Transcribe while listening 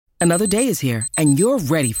Another day is here, and you're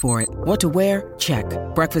ready for it. What to wear? Check.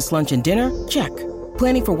 Breakfast, lunch, and dinner? Check.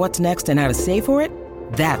 Planning for what's next and how to save for it?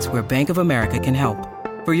 That's where Bank of America can help.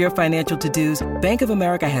 For your financial to-dos, Bank of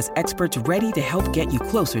America has experts ready to help get you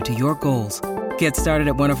closer to your goals. Get started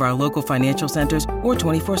at one of our local financial centers or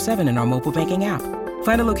 24/7 in our mobile banking app.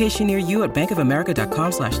 Find a location near you at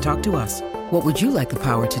bankofamerica.com/talktous. What would you like the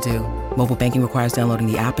power to do? Mobile banking requires downloading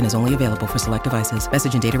the app and is only available for select devices.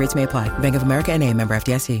 Message and data rates may apply. Bank of America N.A., member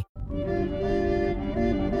FDIC.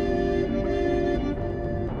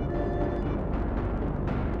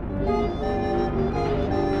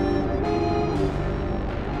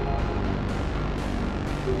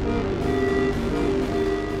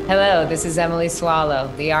 Hello, this is Emily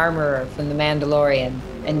Swallow, the armorer from The Mandalorian,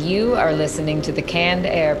 and you are listening to the Canned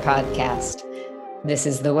Air podcast. This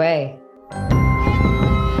is the way.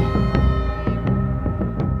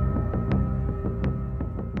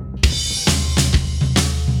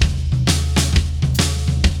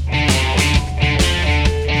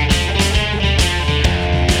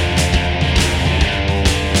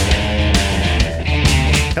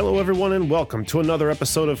 Everyone, and welcome to another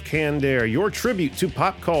episode of Canned Air, your tribute to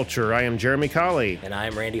pop culture. I am Jeremy Colley. And I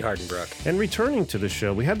am Randy Hardenbrook. And returning to the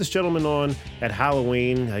show, we had this gentleman on at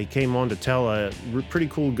Halloween. He came on to tell a pretty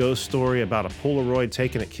cool ghost story about a Polaroid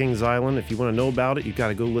taken at Kings Island. If you want to know about it, you've got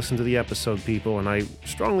to go listen to the episode, people, and I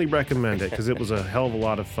strongly recommend it because it was a hell of a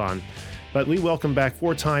lot of fun. But we welcome back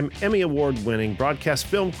four-time Emmy Award-winning broadcast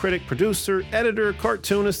film critic, producer, editor,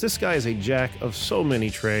 cartoonist. This guy is a jack of so many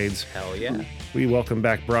trades. Hell yeah. We welcome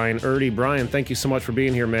back Bryan Erdy. Bryan, thank you so much for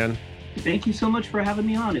being here, man. Thank you so much for having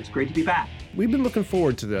me on. It's great to be back. We've been looking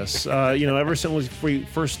forward to this. Ever since we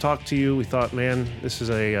first talked to you, we thought, man, this is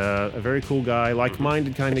a very cool guy,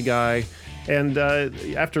 like-minded kind of guy. And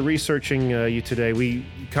after researching you today, we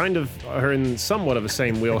kind of are in somewhat of the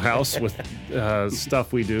same wheelhouse with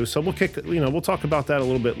stuff we do. So we'll talk about that a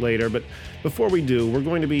little bit later. But before we do, we're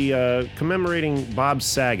going to be commemorating Bob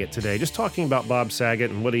Saget today. Just talking about Bob Saget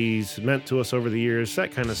and what he's meant to us over the years,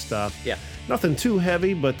 that kind of stuff. Yeah. Nothing too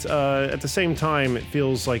heavy, but at the same time, it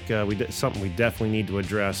feels like something we definitely need to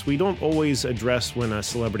address. We don't always address when a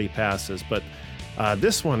celebrity passes, but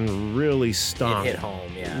this one really stung. It hit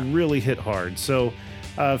home, yeah. Really hit hard. So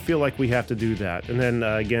I feel like we have to do that. And then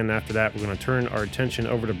again, after that, we're going to turn our attention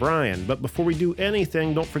over to Bryan. But before we do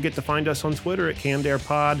anything, don't forget to find us on Twitter at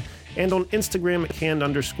CannedAirPod and on Instagram at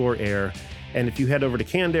Canned_Air. And if you head over to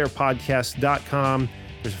CannedAirPodcast.com,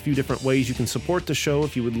 there's a few different ways you can support the show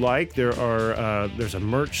if you would like. There's a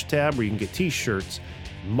merch tab where you can get t-shirts,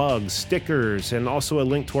 mugs, stickers, and also a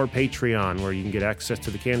link to our Patreon where you can get access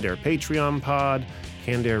to the Canned Air Patreon pod,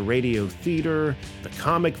 Canned Air Radio Theater, the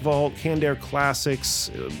Comic Vault, Canned Air Classics,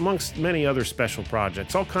 amongst many other special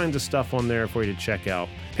projects. All kinds of stuff on there for you to check out.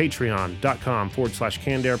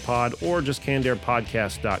 Patreon.com/CannedAirPod or just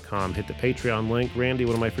CannedAirPodcast.com. Hit the Patreon link. Randy,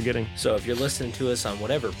 what am I forgetting? So if you're listening to us on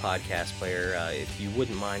whatever podcast player, if you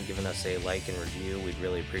wouldn't mind giving us a like and review, we'd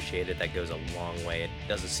really appreciate it. That goes a long way. It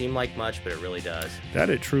doesn't seem like much, but it really does. That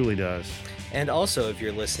it truly does. And also, if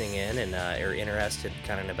you're listening in and are interested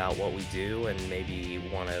kind of about what we do and maybe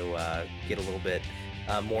want to get a little bit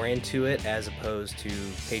more into it as opposed to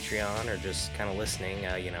Patreon or just kind of listening,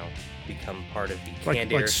 become part of the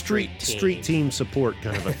Canned Air street team support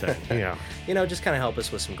kind of a thing. Yeah. Just kind of help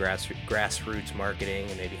us with some grassroots marketing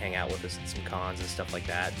and maybe hang out with us at some cons and stuff like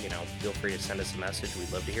that. Feel free to send us a message.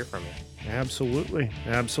 We'd love to hear from you. Absolutely.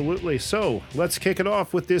 Absolutely. So let's kick it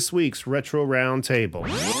off with this week's Retro Roundtable.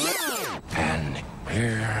 And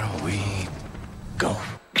here we go.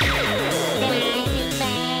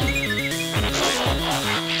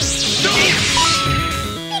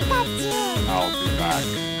 I'll be back.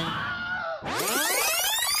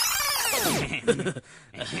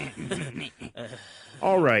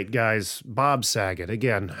 All right, guys, Bob Saget.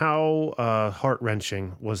 Again, how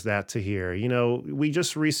heart-wrenching was that to hear? We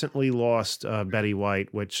just recently lost Betty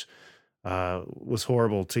White, which was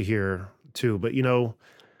horrible to hear, too. But,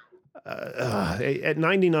 at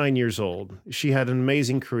 99 years old, she had an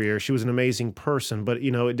amazing career. She was an amazing person, but,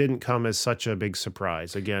 it didn't come as such a big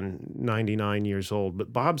surprise. Again, 99 years old.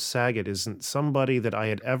 But Bob Saget isn't somebody that I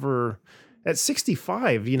had ever... At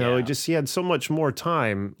 65, It he had so much more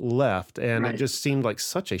time left, and It just seemed like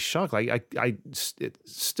such a shock. It's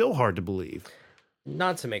still hard to believe.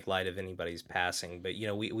 Not to make light of anybody's passing, but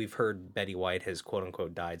we've heard Betty White has quote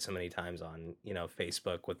unquote died so many times on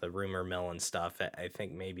Facebook with the rumor mill and stuff. I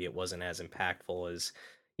think maybe it wasn't as impactful as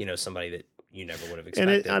somebody that you never would have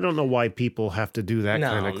expected. And I don't know why people have to do that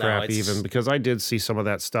kind of crap even, because I did see some of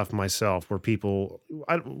that stuff myself where people,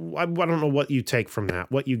 I don't know what you take from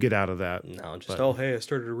that, what you get out of that. No, just, hey, I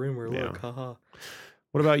started a rumor, look, haha.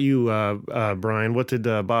 What about you, Bryan? What did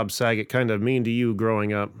Bob Saget kind of mean to you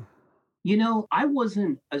growing up? I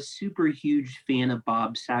wasn't a super huge fan of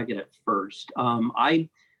Bob Saget at first.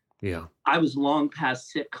 Yeah. I was long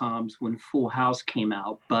past sitcoms when Full House came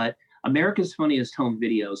out, but America's Funniest Home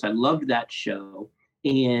Videos, I loved that show.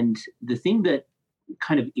 And the thing that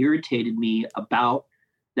kind of irritated me about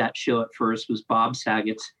that show at first was Bob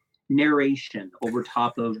Saget's narration over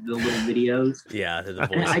top of the little videos. Yeah, the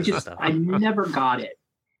voices And and stuff. I never got it.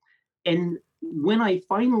 And when I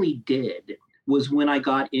finally did was when I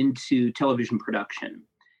got into television production.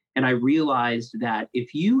 And I realized that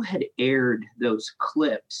if you had aired those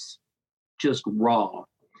clips just raw,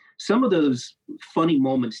 some of those funny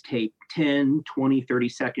moments take 10, 20, 30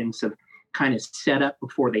 seconds of kind of setup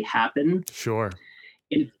before they happen. Sure.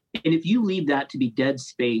 And if you leave that to be dead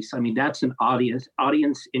space, I mean, that's an audience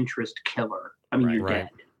interest killer. I mean, you're dead.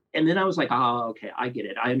 And then I was like, oh, okay, I get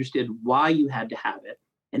it. I understood why you had to have it.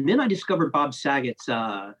 And then I discovered Bob Saget's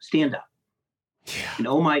stand-up. Yeah. And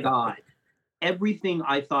oh my God, everything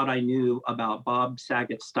I thought I knew about Bob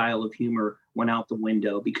Saget's style of humor went out the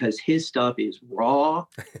window because his stuff is raw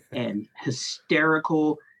and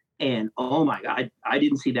hysterical. And oh my God, I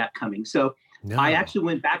didn't see that coming. So No. I actually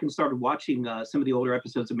went back and started watching some of the older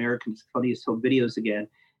episodes of America's Funniest Home Videos again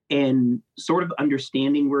and sort of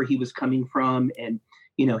understanding where he was coming from and,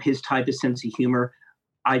 his type of sense of humor.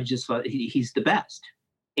 I just thought he's the best.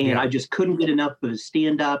 And I just couldn't get enough of his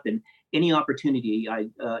stand-up and any opportunity.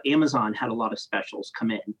 Amazon had a lot of specials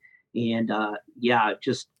come in. And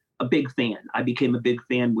just a big fan. I became a big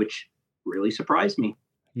fan, which really surprised me.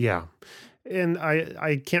 Yeah. And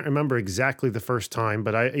I can't remember exactly the first time,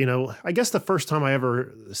 but I guess the first time I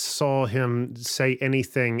ever saw him say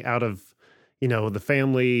anything out of, the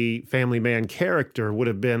family man character would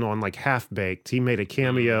have been on like Half Baked. He made a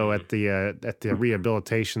cameo at the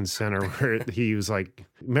rehabilitation center where he was like,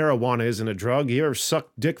 marijuana isn't a drug. You ever suck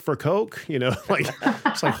dick for coke? It's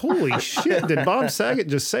like, holy shit. Did Bob Saget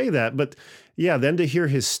just say that? But yeah, then to hear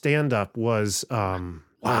his stand-up was,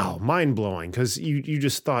 wow, mind-blowing, because you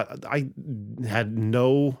just thought, I had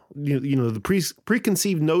no, the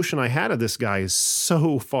preconceived notion I had of this guy is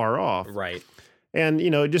so far off. Right. And,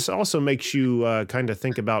 it just also makes you kind of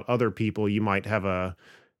think about other people you might have a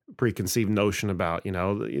preconceived notion about,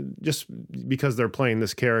 just because they're playing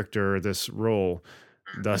this character, this role,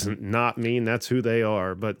 doesn't not mean that's who they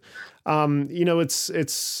are. But,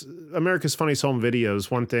 it's America's Funniest Home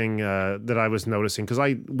Videos. One thing that I was noticing, because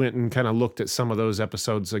I went and kind of looked at some of those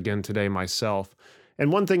episodes again today myself.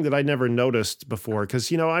 And one thing that I never noticed before, because,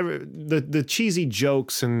 the cheesy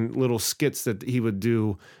jokes and little skits that he would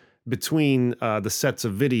do between the sets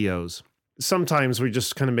of videos, sometimes we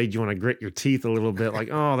just kind of made you want to grit your teeth a little bit, like,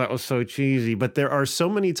 oh, that was so cheesy. But there are so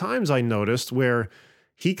many times I noticed where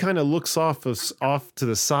he kind of looks off to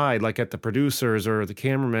the side, like at the producers or the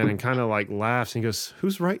cameraman, and kind of like laughs and goes,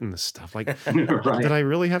 who's writing this stuff? Like, Right. did I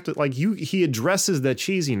really have to, like, he addresses that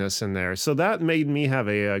cheesiness in there. So that made me have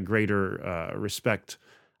a greater respect,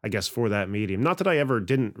 I guess, for that medium. Not that I ever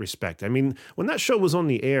didn't respect. I mean, when that show was on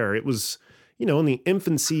the air, it was, in the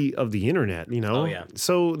infancy of the internet, Oh, yeah.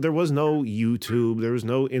 So there was no YouTube, there was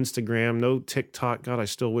no Instagram, no TikTok. God, I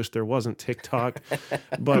still wish there wasn't TikTok.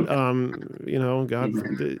 But, God,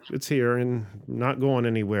 it's here and not going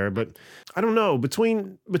anywhere. But I don't know,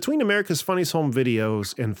 between America's Funniest Home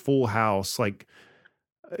Videos and Full House, like,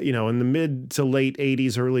 in the mid to late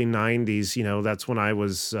 80s, early 90s, that's when I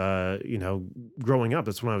was, growing up.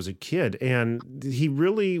 That's when I was a kid. And he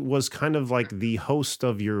really was kind of like the host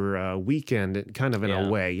of your weekend, kind of in a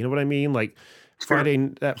way. You know what I mean? Like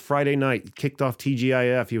that Friday night kicked off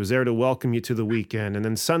TGIF. He was there to welcome you to the weekend. And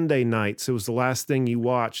then Sunday nights, it was the last thing you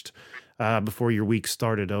watched before your week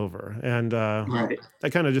started over. And Right.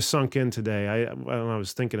 that kind of just sunk in today. I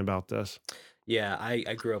was thinking about this. Yeah,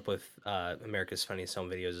 I grew up with America's Funniest Home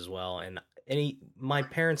Videos as well, and my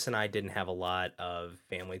parents and I didn't have a lot of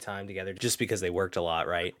family time together just because they worked a lot,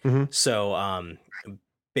 right? Mm-hmm. So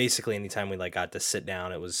basically, anytime we got to sit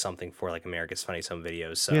down, it was something for like America's Funniest Home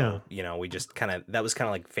Videos. So we just that was kind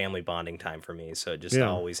of like family bonding time for me. So it just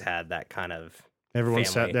always had that kind of everyone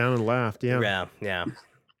family. sat down and laughed. Yeah.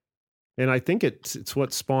 And I think it's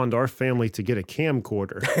what spawned our family to get a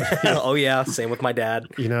camcorder. Oh yeah, same with my dad.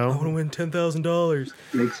 I want to win $10,000.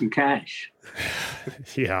 Make some cash.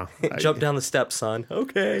 Yeah. Jump down the steps, son.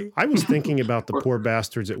 Okay. I was thinking about the poor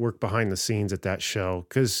bastards that work behind the scenes at that show,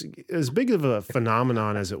 because as big of a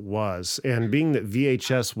phenomenon as it was, and being that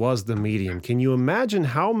VHS was the medium, can you imagine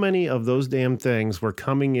how many of those damn things were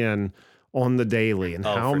coming in on the daily and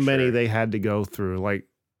how many they had to go through? Like,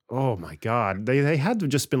 Oh my God. They had to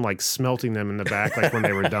just been like smelting them in the back, like when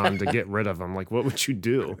they were done to get rid of them. Like, what would you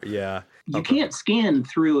do? Yeah. You can't scan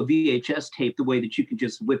through a VHS tape the way that you can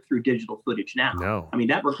just whip through digital footage now. No. I mean,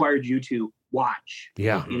 that required you to watch.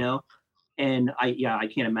 Yeah. You know? And I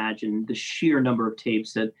can't imagine the sheer number of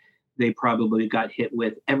tapes that they probably got hit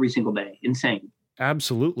with every single day. Insane.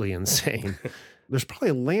 Absolutely insane. There's probably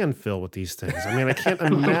a landfill with these things. I mean, I can't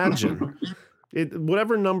imagine.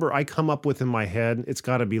 Whatever number I come up with in my head, it's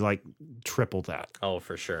got to be like triple that. Oh,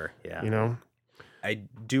 for sure. Yeah. You know? I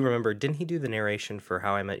do remember, didn't he do the narration for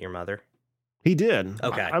How I Met Your Mother? He did.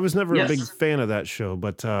 Okay. I was never a big fan of that show,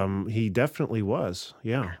 but he definitely was.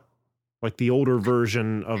 Yeah. Like the older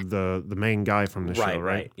version of the main guy from the show, right?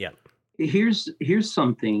 Right. Yeah. Here's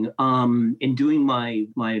something. In doing my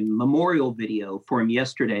memorial video for him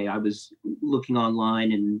yesterday, I was looking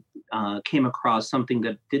online and came across something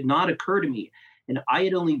that did not occur to me. And I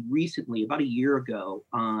had only recently, about a year ago,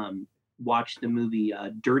 watched the movie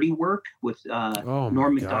Dirty Work with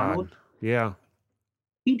Norm Macdonald. Yeah.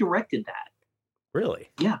 He directed that.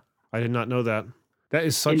 Really? Yeah. I did not know that. That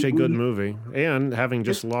is such a good movie. And having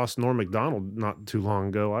just lost Norm Macdonald not too long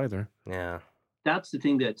ago either. Yeah. That's the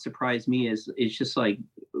thing that surprised me is it's just like,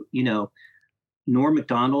 you know, Norm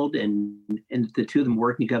Macdonald and the two of them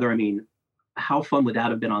working together. I mean, how fun would that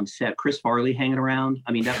have been on set? Chris Farley hanging around.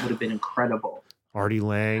 I mean, that would have been incredible. Artie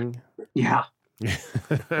Lang. Yeah.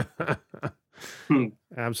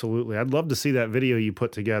 Absolutely. I'd love to see that video you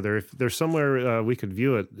put together. If there's somewhere we could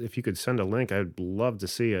view it, if you could send a link, I'd love to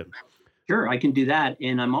see it. Sure, I can do that.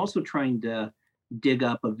 And I'm also trying to dig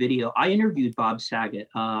up a video. I interviewed Bob Saget.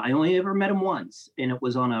 I only ever met him once, and it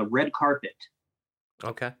was on a red carpet.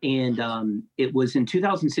 Okay. And it was in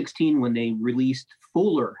 2016 when they released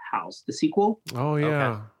Fuller House, the sequel. Oh, yeah.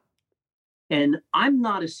 Okay. And I'm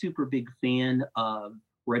not a super big fan of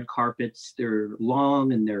red carpets. They're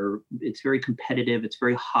long and it's very competitive. It's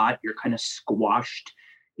very hot. You're kind of squashed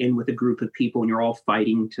in with a group of people and you're all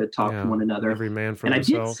fighting to talk to one another. Every man for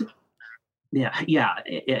himself.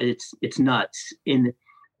 It's nuts. And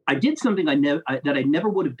I did something that I never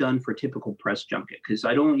would have done for a typical press junket, because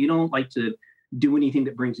you don't like to do anything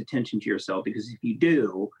that brings attention to yourself, because if you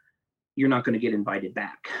do, you're not going to get invited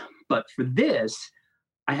back. But for this,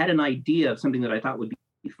 I had an idea of something that I thought would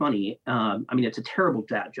be funny. I mean, it's a terrible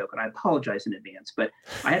dad joke, and I apologize in advance, but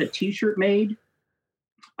I had a t-shirt made.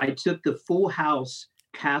 I took the Full House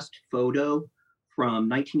cast photo from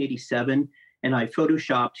 1987, and I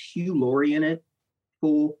photoshopped Hugh Laurie in it,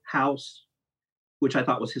 Full House, which I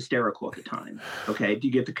thought was hysterical at the time. Okay, do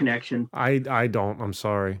you get the connection? I don't. I'm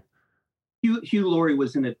sorry. Hugh Laurie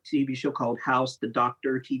was in a TV show called House, the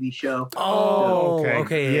Doctor TV show. Oh,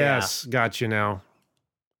 okay. Yes, got you now.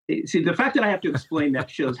 See, the fact that I have to explain that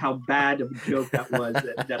shows how bad of a joke that was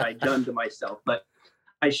that I'd done to myself. But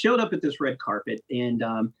I showed up at this red carpet and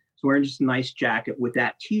was wearing just a nice jacket with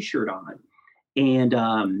that T-shirt on. And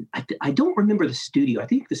I don't remember the studio. I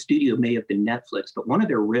think the studio may have been Netflix, but one of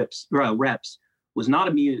their reps was not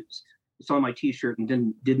amused. Saw my T-shirt and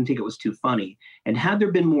didn't think it was too funny. And had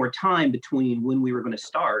there been more time between when we were going to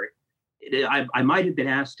start, I might have been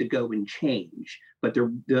asked to go and change. But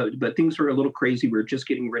things were a little crazy. We were just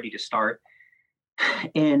getting ready to start.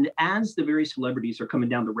 And as the various celebrities are coming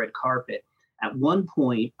down the red carpet, at one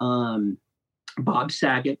point, Bob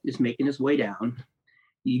Saget is making his way down.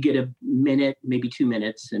 You get a minute, maybe 2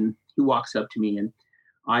 minutes, and he walks up to me, and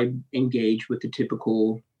I engage with the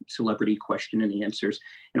typical celebrity question and answers.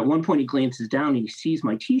 And at one point, he glances down and he sees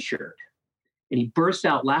my T-shirt, and he bursts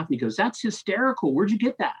out laughing. He goes, "That's hysterical. Where'd you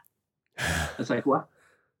get that?" I was like, "Well,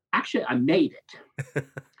 actually, I made it."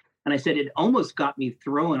 And I said, it almost got me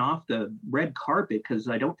thrown off the red carpet because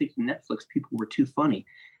I don't think the Netflix people were too funny.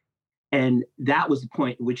 And that was the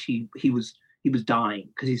point at which he was dying,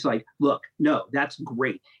 because he's like, "Look, no, that's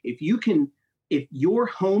great. If your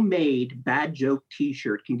homemade bad joke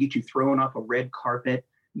T-shirt can get you thrown off a red carpet,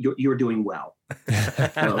 you're doing well."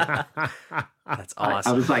 So, that's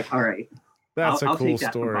awesome. I was like, all right, That's I'll a cool take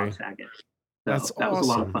that story. from Bob Saget. So That's that awesome. was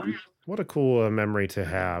a lot of fun. What a cool memory to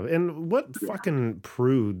have. And what fucking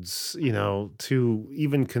prudes, to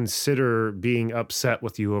even consider being upset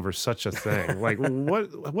with you over such a thing. Like,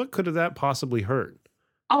 what could have that possibly hurt?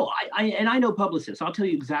 Oh, I know publicists. I'll tell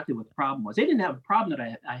you exactly what the problem was. They didn't have a problem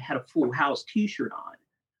that I had a Full House T-shirt on,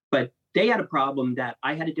 but they had a problem that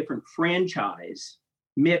I had a different franchise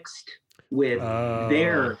mixed with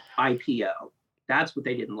their IPO. That's what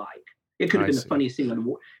they didn't like. It could have been the funniest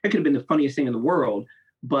thing in the world,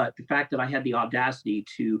 but the fact that I had the audacity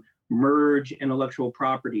to merge intellectual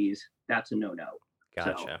properties, that's a no-no.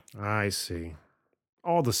 Gotcha. So, I see.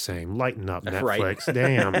 All the same. Lighten up, Netflix. Right.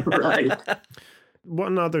 Damn. right.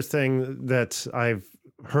 One other thing that I've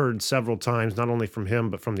heard several times, not only from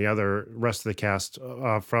him, but from the other rest of the cast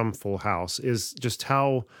from Full House, is just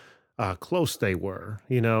how close they were,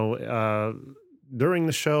 during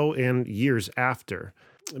the show and years after.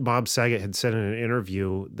 Bob Saget had said in an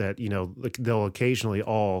interview that, they'll occasionally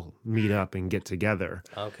all meet up and get together.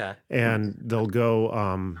 Okay. And they'll go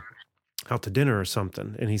out to dinner or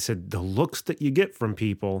something. And he said, the looks that you get from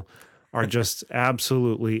people are just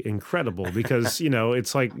absolutely incredible because,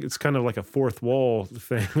 it's kind of like a fourth wall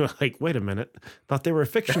thing. Like, wait a minute, thought they were a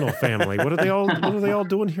fictional family. What are they all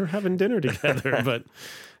doing here having dinner together? But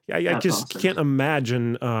I just awesome. Can't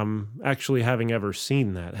imagine actually having ever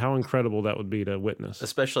seen that. How incredible that would be to witness.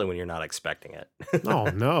 Especially when you're not expecting it. Oh,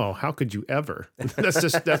 no. How could you ever? That's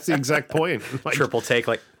the exact point. Like, triple take,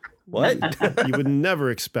 like, what? You would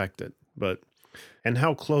never expect it. And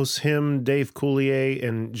how close him, Dave Coulier,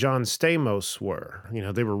 and John Stamos were.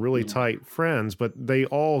 They were really tight friends, but they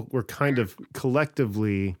all were kind of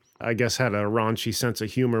collectively, I guess, had a raunchy sense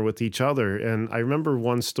of humor with each other. And I remember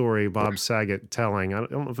one story Bob Saget telling, I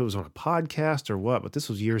don't know if it was on a podcast or what, but this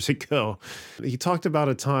was years ago. He talked about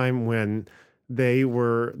a time when the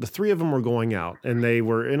three of them were going out and they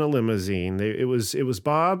were in a limousine. It was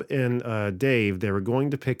Bob and Dave. They were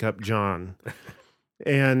going to pick up John.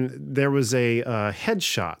 And there was a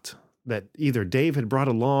headshot that either Dave had brought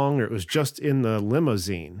along or it was just in the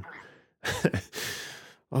limousine.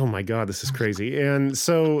 Oh my God, this is crazy. And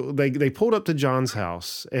so they pulled up to John's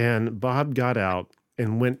house and Bob got out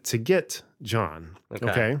and went to get John.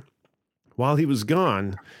 Okay. While he was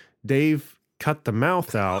gone, Dave cut the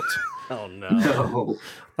mouth out. Oh no.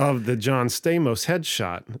 Of the John Stamos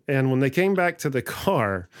headshot. And when they came back to the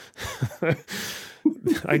car,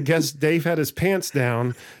 I guess Dave had his pants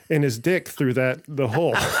down and his dick through the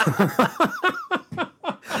hole.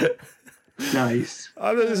 Nice.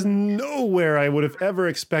 There's nowhere I would have ever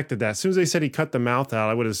expected that. As soon as they said he cut the mouth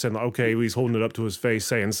out, I would have said, okay, he's holding it up to his face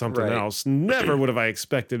saying something else. Never would have I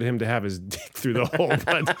expected him to have his dick through the hole.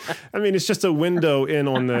 But, I mean, it's just a window in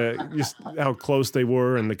on just how close they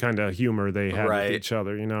were and the kind of humor they had with each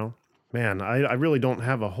other, Man, I really don't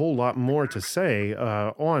have a whole lot more to say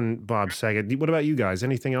on Bob Saget. What about you guys?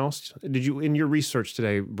 Anything else? Did you, in your research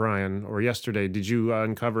today, Bryan, or yesterday, did you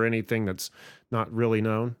uncover anything that's not really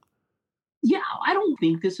known? Yeah, I don't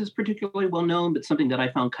think this is particularly well known, but something that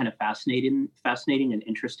I found kind of fascinating and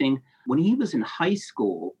interesting. When he was in high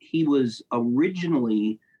school, he was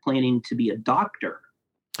originally planning to be a doctor.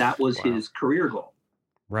 That was his career goal.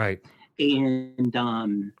 Right.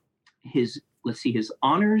 And his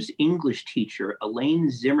honors English teacher, Elaine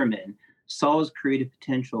Zimmerman, saw his creative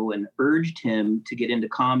potential and urged him to get into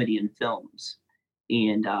comedy and films.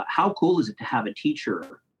 And how cool is it to have a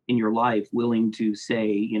teacher in your life willing to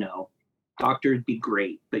say, doctors be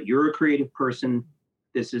great, but you're a creative person.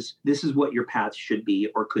 This is what your path should be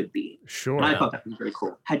or could be. Sure. And I thought that was very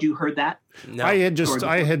cool. Had you heard that? No.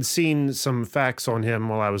 I had seen some facts on him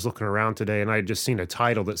while I was looking around today, and I had just seen a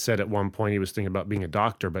title that said at one point he was thinking about being a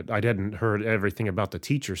doctor, but I hadn't heard everything about the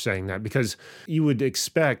teacher saying that, because you would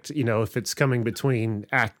expect, if it's coming between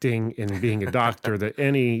acting and being a doctor, that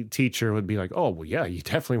any teacher would be like, oh, well, yeah, you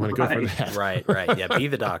definitely want to go for that. Right. Yeah, be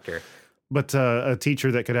the doctor. But a teacher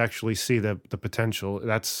that could actually see the potential,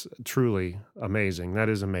 that's truly amazing. That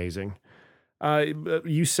is amazing.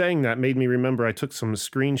 You saying that made me remember I took some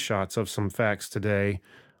screenshots of some facts today,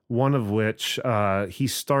 one of which he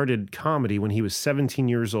started comedy when he was 17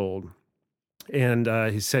 years old. And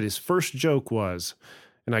he said his first joke was,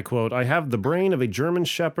 and I quote, "I have the brain of a German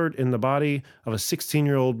shepherd in the body of a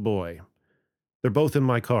 16-year-old boy. They're both in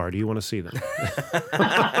my car. Do you want to see them?"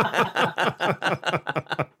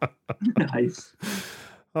 Nice.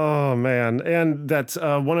 Oh, man. And that's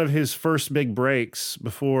one of his first big breaks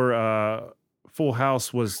before Full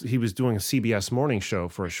House was he was doing a CBS morning show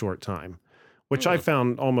for a short time, which I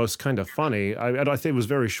found almost kind of funny. I think it was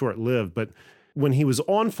very short-lived, but when he was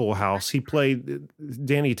on Full House, he played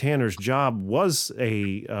Danny Tanner's job was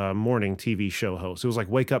a morning TV show host. It was like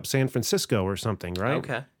Wake Up San Francisco or something, right?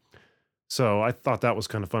 Okay. So I thought that was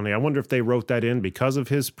kind of funny. I wonder if they wrote that in because of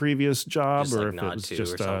his previous job, or if it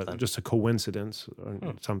was just a coincidence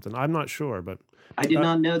or something. I'm not sure, but I did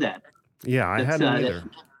not know that. Yeah, I hadn't either. That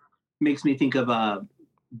makes me think of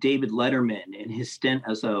David Letterman and his stint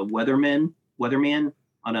as a weatherman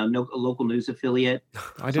on a local news affiliate.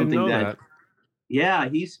 I didn't know that. Yeah,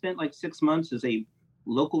 he spent like 6 months as a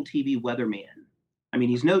local TV weatherman. I mean,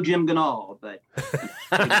 he's no Jim Gannal, but...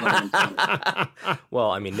 Well,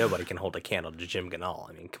 I mean, nobody can hold a candle to Jim Gannal.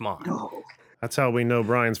 I mean, come on. No. That's how we know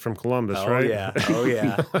Bryan's from Columbus, right? Oh,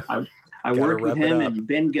 yeah. I worked with him and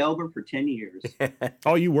Ben Gelber for 10 years.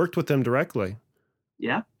 Oh, you worked with them directly?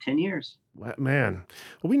 Yeah, 10 years. Man,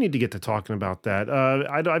 well, we need to get to talking about that.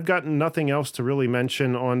 I've got nothing else to really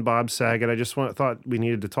mention on Bob Saget. I just thought we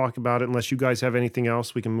needed to talk about it. Unless you guys have anything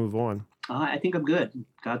else, we can move on. I think I'm good.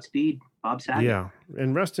 Godspeed, Bob Saget. Yeah,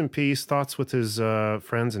 and rest in peace. Thoughts with his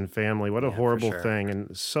friends and family. What a horrible thing,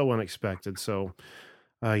 and so unexpected. So,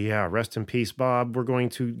 yeah, rest in peace, Bob. We're going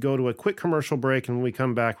to go to a quick commercial break, and when we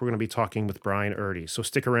come back, we're going to be talking with Bryan Erdy. So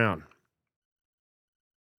stick around.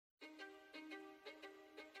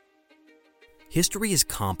 History is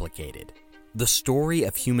complicated. The story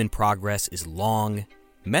of human progress is long,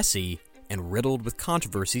 messy, and riddled with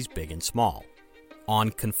controversies big and small.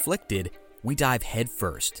 On Conflicted, we dive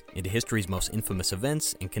headfirst into history's most infamous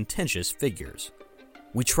events and contentious figures.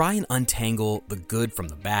 We try and untangle the good from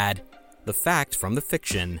the bad, the fact from the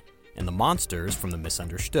fiction, and the monsters from the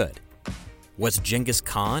misunderstood. Was Genghis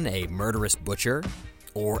Khan a murderous butcher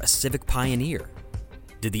or a civic pioneer?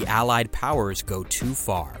 Did the Allied powers go too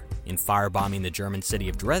far in firebombing the German city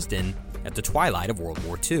of Dresden at the twilight of World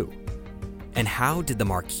War II? And how did the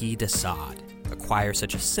Marquis de Sade acquire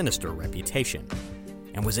such a sinister reputation?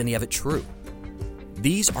 And was any of it true?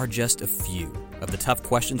 These are just a few of the tough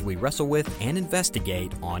questions we wrestle with and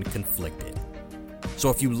investigate on Conflicted.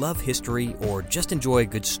 So if you love history or just enjoy a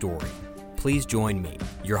good story, please join me,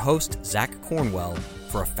 your host, Zach Cornwell,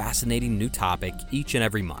 for a fascinating new topic each and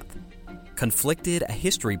every month. Conflicted, a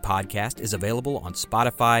history podcast, is available on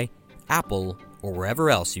Spotify, Apple, or wherever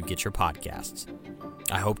else you get your podcasts.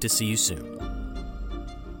 I hope to see you soon.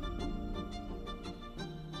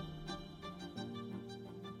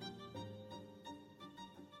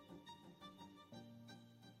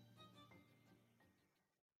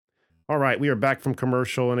 All right, we are back from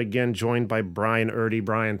commercial and again joined by Bryan Erdy.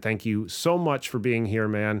 Bryan, thank you so much for being here,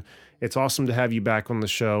 man. It's awesome to have you back on the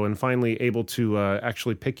show and finally able to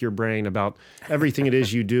actually pick your brain about everything it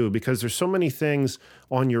is you do, because there's so many things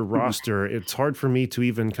on your roster. It's hard for me to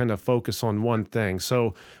even kind of focus on one thing.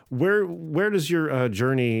 So where does your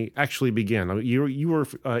journey actually begin? You were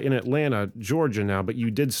in Atlanta, Georgia now, but you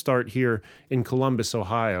did start here in Columbus,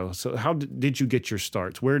 Ohio. So how did you get your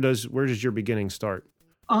start? Where does your beginning start?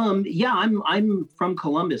 Yeah, I'm from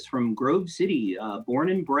Columbus, from Grove City, born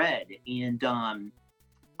and bred, and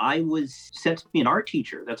I was set to be an art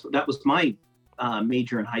teacher. That was my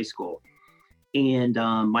major in high school, and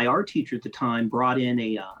my art teacher at the time brought in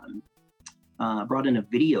a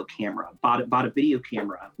video camera, bought a video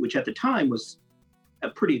camera, which at the time was a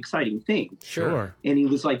pretty exciting thing. Sure. And he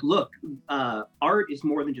was like, "Look, art is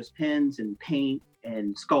more than just pens and paint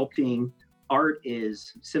and sculpting. Art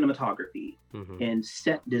is cinematography and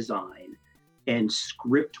set design and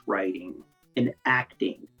script writing and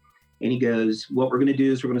acting." And he goes, "What we're going to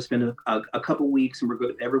do is we're going to spend a couple weeks, and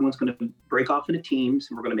everyone's going to break off into teams,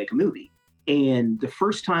 and we're going to make a movie." And the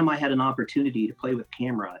first time I had an opportunity to play with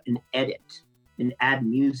camera and edit and add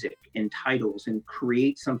music and titles and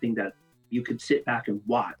create something that you could sit back and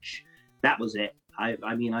watch, that was it.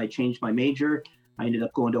 I mean, I changed my major. I ended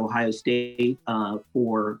up going to Ohio State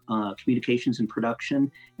for communications and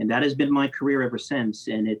production, and that has been my career ever since.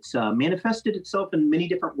 And it's manifested itself in many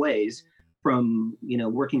different ways, from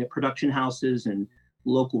working at production houses and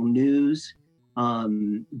local news.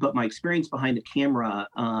 But my experience behind the camera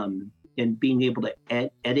and being able to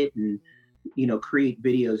edit and create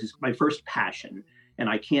videos is my first passion, and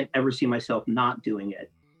I can't ever see myself not doing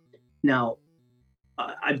it. Now,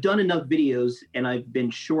 I've done enough videos and I've been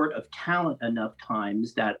short of talent enough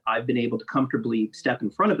times that I've been able to comfortably step in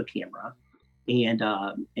front of a camera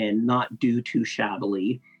and not do too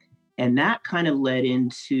shabbily. And that kind of led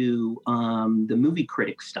into the movie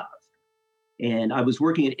critic stuff. And I was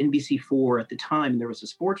working at NBC4 at the time, and there was a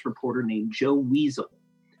sports reporter named Joe Weasel.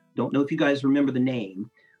 Don't know if you guys remember the name,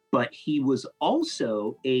 but he was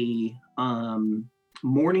also a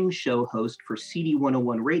morning show host for CD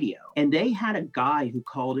 101 Radio. And they had a guy who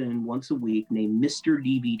called in once a week named Mr.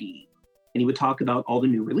 DVD. And he would talk about all the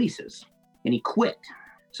new releases. And he quit.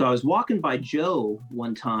 So I was walking by Joe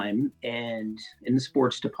one time and in the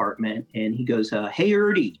sports department, and he goes, "Hey,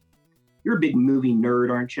 Erdy, you're a big movie nerd,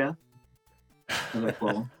 aren't you?" I was like,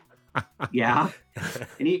 "Well, yeah."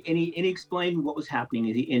 And he explained what was happening.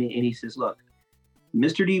 And he says, "Look,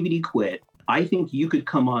 Mr. DVD quit. I think you could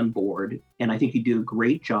come on board, and I think you do a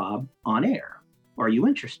great job on air. Are you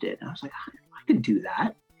interested?" And I was like, I could do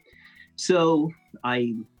that. So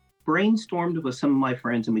I brainstormed with some of my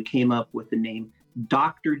friends, and we came up with the name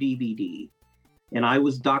Dr. DVD. And I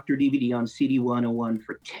was Dr. DVD on CD 101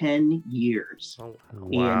 for 10 years. Oh,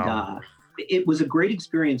 wow. And it was a great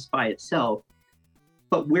experience by itself.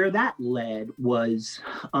 But where that led was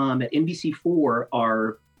at NBC4,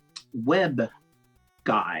 our web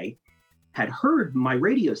guy had heard my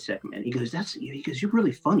radio segment. He goes, you're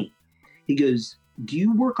really funny. He goes, do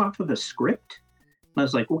you work off of a script? And I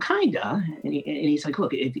was like, well, kinda. And he's like,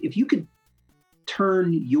 look, if you could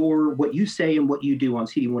turn what you say and what you do on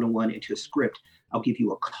CD 101 into a script, I'll give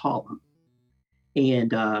you a column.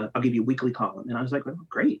 And I'll give you a weekly column. And I was like, well,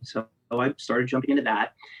 great. So I started jumping into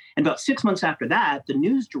that. And about 6 months after that, the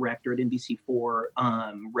news director at NBC4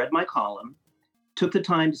 read my column, took the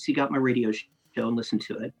time to seek out my radio show and listen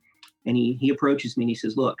to it. And he approaches me and he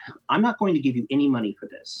says, look, I'm not going to give you any money for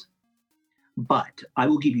this, but I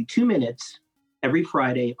will give you 2 minutes every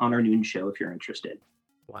Friday on our noon show if you're interested.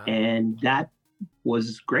 Wow. And that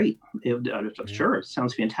was great. Sure, it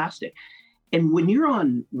sounds fantastic. And when you're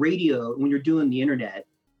on radio, when you're doing the internet,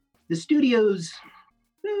 the studios,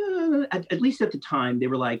 at least at the time, they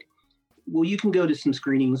were like, well, you can go to some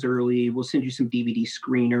screenings early. We'll send you some DVD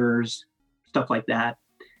screeners, stuff like that.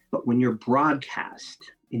 But when you're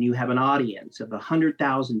broadcast and you have an audience of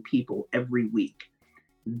 100,000 people every week,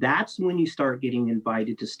 that's when you start getting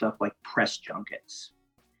invited to stuff like press junkets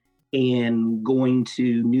and going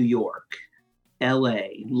to New York, LA,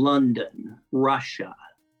 London, Russia,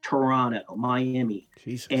 Toronto, Miami,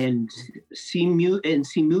 Jesus. and see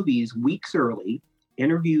movies weeks early,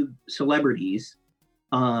 interview celebrities,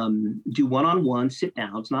 do one-on-one sit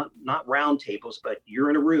downs, not round tables, but you're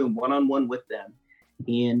in a room one-on-one with them.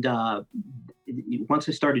 And once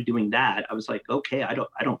I started doing that, I was like, okay, I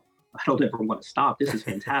don't ever want to stop. This is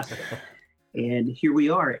fantastic. And here we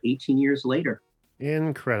are 18 years later.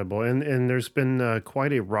 Incredible. And there's been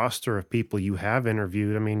quite a roster of people you have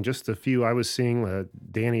interviewed. I mean, just a few I was seeing,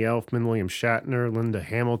 Danny Elfman, William Shatner, Linda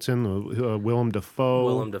Hamilton, Willem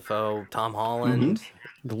Dafoe, Tom Holland.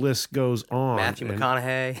 Mm-hmm. The list goes on. Matthew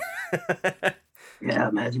McConaughey.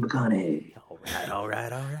 Yeah, Matthew McConaughey. All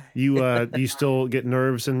right. Mm-hmm. You still get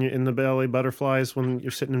nerves in the belly, butterflies when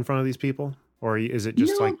you're sitting in front of these people? Or is it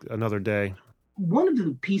just like another day? One of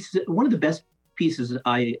the best pieces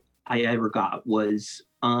I ever got was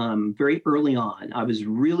very early on.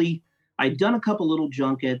 I'd done a couple little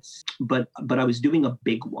junkets, but I was doing a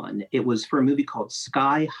big one. It was for a movie called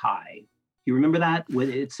Sky High. You remember that? It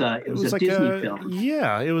was a like Disney film.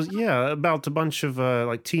 Yeah, it was about a bunch of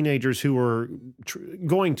like teenagers who were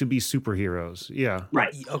going to be superheroes. Yeah.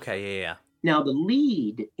 Right. Okay. Yeah. Now, the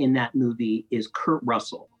lead in that movie is Kurt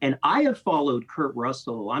Russell. And I have followed Kurt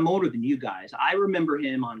Russell. I'm older than you guys. I remember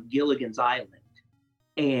him on Gilligan's Island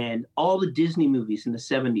and all the Disney movies in the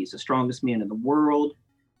 70s, The Strongest Man in the World,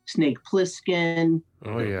 Snake Plissken,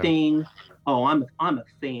 Thing. Oh, I'm a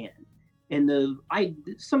fan. And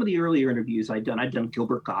some of the earlier interviews I'd done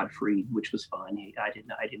Gilbert Gottfried, which was fun. I didn't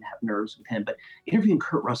have nerves with him, but interviewing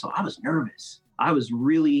Kurt Russell, I was nervous. I was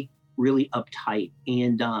really, really uptight.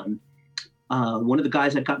 And one of the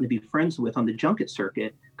guys I'd gotten to be friends with on the junket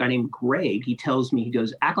circuit, a guy named Greg, he tells me, he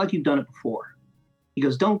goes, act like you've done it before. He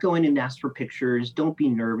goes, don't go in and ask for pictures. Don't be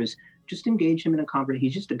nervous. Just engage him in a conversation.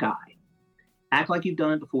 He's just a guy. Act like you've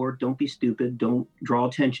done it before. Don't be stupid. Don't draw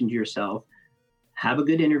attention to yourself. Have a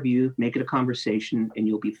good interview, make it a conversation, and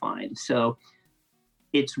you'll be fine. So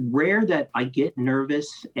it's rare that I get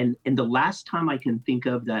nervous. And the last time I can think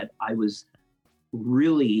of that I was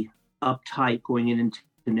really uptight going into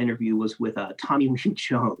an interview was with Tommy Lee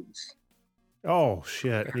Jones. Oh,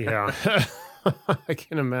 shit. Yeah. I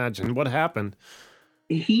can imagine. What happened?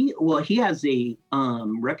 He has a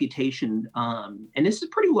reputation, and this is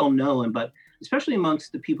pretty well known, but especially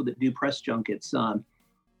amongst the people that do press junkets,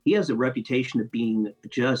 he has a reputation of being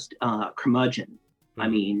just curmudgeon. Mm-hmm. I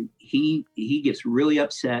mean, he gets really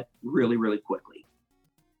upset really, really quickly.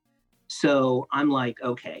 So I'm like,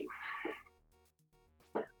 okay.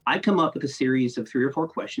 I come up with a series of 3 or 4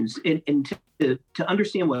 questions, and to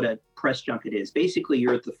understand what a press junket is, basically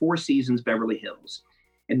you're at the Four Seasons Beverly Hills,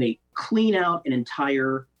 and they clean out an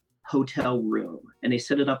entire hotel room, and they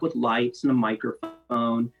set it up with lights and a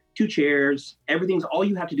microphone, 2 chairs, everything's, all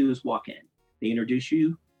you have to do is walk in. They introduce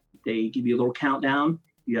you, they give you a little countdown,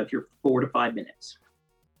 you have your 4 to 5 minutes.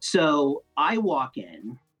 So I walk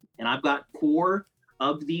in, and I've got 4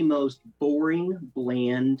 of the most boring,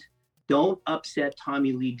 bland, don't upset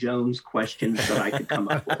Tommy Lee Jones questions that I could come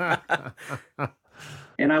up with.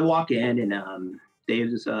 And I walk in, and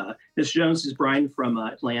Mr. Jones is Bryan from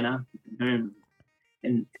Atlanta, and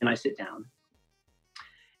I sit down.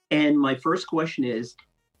 And my first question is,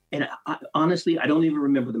 and honestly, I don't even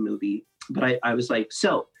remember the movie, but I was like,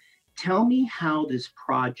 so tell me how this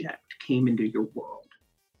project came into your world.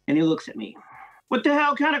 And he looks at me. What the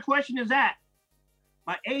hell kind of question is that?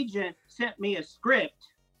 My agent sent me a script.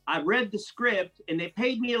 I read the script, and they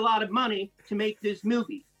paid me a lot of money to make this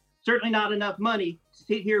movie. Certainly not enough money to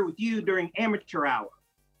sit here with you during amateur hour.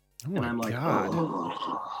 Oh and I'm like, God.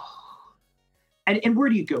 oh. And where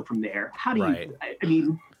do you go from there? How do Right. you, I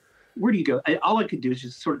mean, where do you go? All I could do is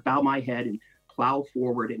just sort of bow my head and plow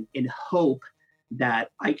forward and hope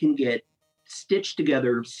that I can get stitched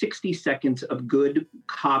together 60 seconds of good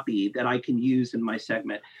copy that I can use in my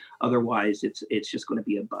segment. Otherwise, it's just going to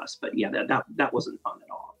be a bust. But yeah, that wasn't fun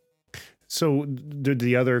at all. So did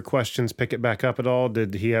the other questions pick it back up at all?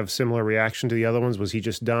 Did he have similar reaction to the other ones? Was he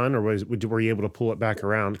just done, or were you able to pull it back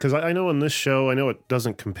around? Because I know in this show, I know it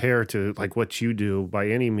doesn't compare to like what you do by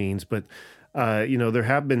any means, but there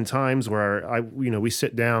have been times where we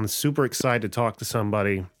sit down super excited to talk to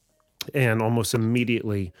somebody, and almost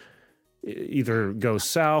immediately either goes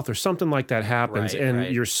south or something like that happens,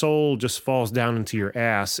 and your soul just falls down into your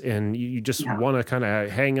ass, and you just want to kind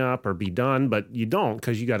of hang up or be done, but you don't,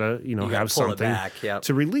 because you got to have something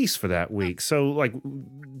to release for that week. So like,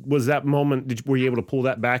 was that moment, were you able to pull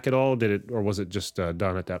that back at all? Or was it just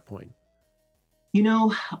done at that point?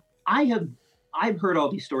 I've heard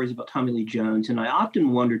all these stories about Tommy Lee Jones, and I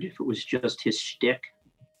often wondered if it was just his shtick.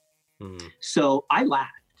 So I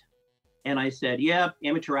laughed and I said, yeah,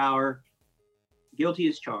 amateur hour, guilty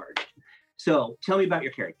as charged. So tell me about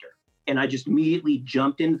your character. And I just immediately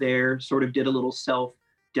jumped in there, sort of did a little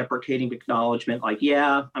self-deprecating acknowledgement, like,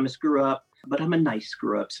 yeah, I'm a screw up, but I'm a nice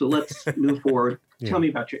screw up. So let's move forward. Yeah. Tell me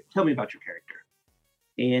about your character.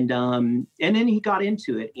 And then he got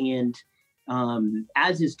into it. And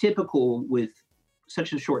as is typical with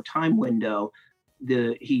such a short time window,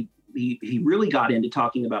 he really got into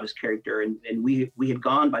talking about his character, and we had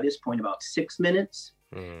gone by this point about 6 minutes.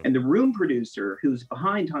 And the room producer, who's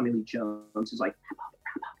behind Tommy Lee Jones, is like,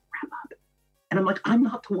 wrap up. And I'm like, I'm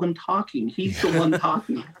not the one talking. He's the one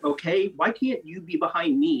talking. Okay, why can't you be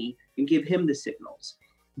behind me and give him the signals?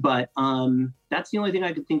 But that's the only thing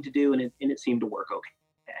I could think to do, and it seemed to work okay.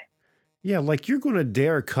 Yeah, like you're going to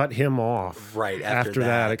dare cut him off right after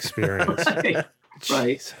that experience.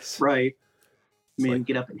 Right. Man,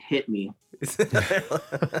 get up and hit me.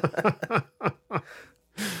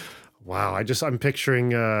 Wow, I'm picturing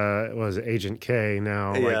was it Agent K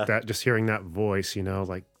now, like that, just hearing that voice,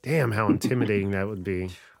 like damn how intimidating that would be.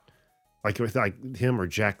 Like with like him or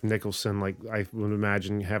Jack Nicholson, like I would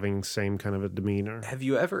imagine having same kind of a demeanor. Have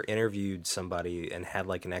you ever interviewed somebody and had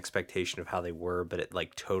like an expectation of how they were, but it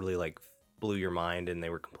like totally like blew your mind and they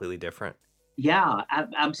were completely different? Yeah,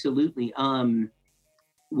 absolutely.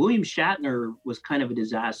 William Shatner was kind of a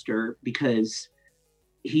disaster because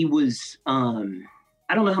he was,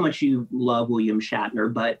 I don't know how much you love William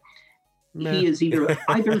Shatner, but he is he's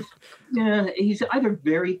either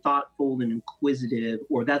very thoughtful and inquisitive,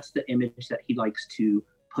 or that's the image that he likes to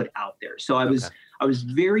put out there. So I was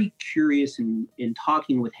very curious in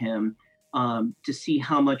talking with him to see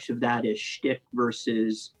how much of that is shtick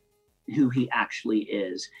versus who he actually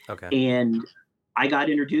is. Okay. And I got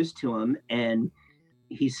introduced to him, and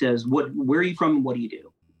he says, where are you from and what do you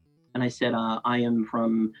do? And I said, I am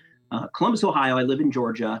from Columbus, Ohio. I live in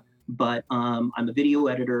Georgia, but I'm a video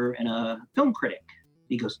editor and a film critic.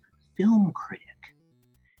 He goes, film critic?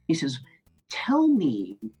 He says, tell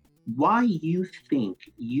me why you think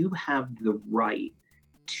you have the right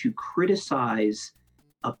to criticize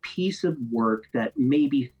a piece of work that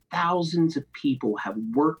maybe thousands of people have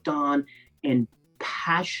worked on and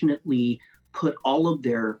passionately put all of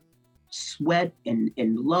their sweat and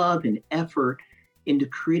love and effort into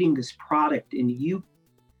creating this product, and you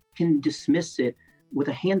can dismiss it with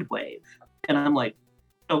a hand wave. And I'm like,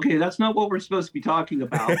 okay, that's not what we're supposed to be talking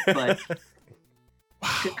about, but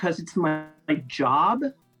because it's my job,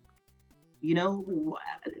 how do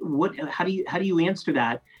you answer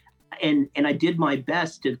that? And I did my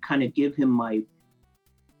best to kind of give him my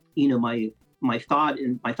thought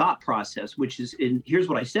and my thought process, which is, and here's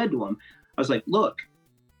what I said to him. I was like, look,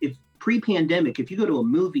 if pre-pandemic, if you go to a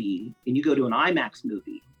movie and you go to an IMAX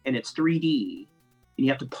movie and it's 3D and you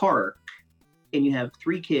have to park and you have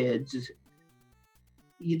 3 kids,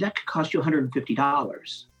 that could cost you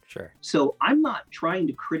 $150. Sure. So I'm not trying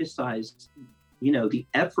to criticize, the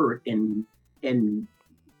effort and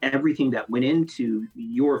everything that went into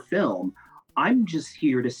your film. I'm just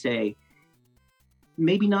here to say,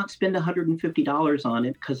 maybe not spend $150 on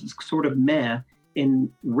it because it's sort of meh,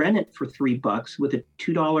 and rent it for $3 with a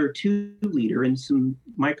 $2 2-liter and some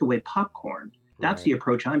microwave popcorn. That's the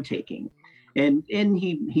approach I'm taking. And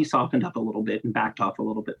he softened up a little bit and backed off a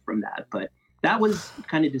little bit from that. But that was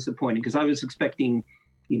kind of disappointing because I was expecting,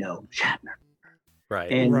 Shatner.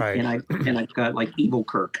 Right. And I got like evil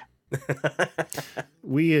Kirk.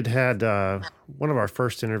 We had one of our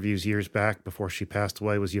first interviews years back before she passed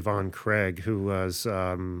away was Yvonne Craig, who was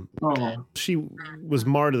she was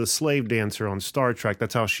Marta the slave dancer on Star Trek.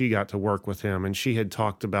 That's how she got to work with him, and she had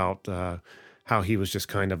talked about how he was just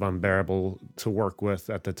kind of unbearable to work with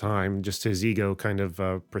at the time. Just his ego kind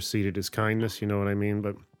of preceded his kindness, you know what I mean?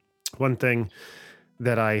 But one thing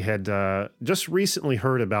that I had just recently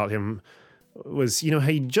heard about him was,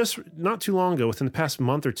 he just not too long ago, within the past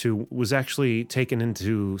month or two, was actually taken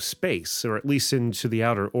into space, or at least into the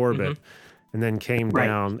outer orbit, and then came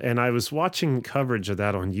down. And I was watching coverage of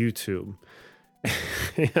that on YouTube.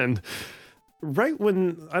 And right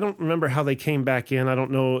when, I don't remember how they came back in. I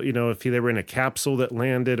don't know, if they were in a capsule that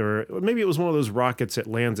landed, or maybe it was one of those rockets that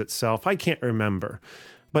lands itself. I can't remember.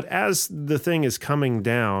 But as the thing is coming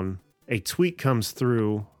down, a tweet comes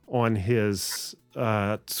through on his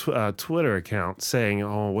Twitter account saying,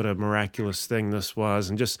 "Oh, what a miraculous thing this was,"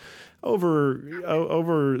 and just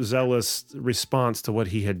overzealous response to what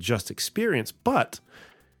he had just experienced. But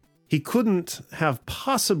he couldn't have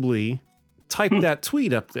possibly typed that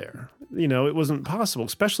tweet up there. It wasn't possible,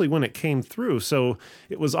 especially when it came through. So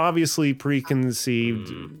it was obviously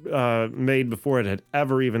preconceived, made before it had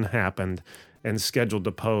ever even happened, and scheduled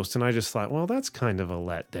to post. And I just thought, well, that's kind of a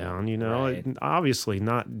letdown, Right. Obviously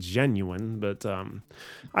not genuine, but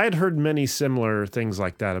I had heard many similar things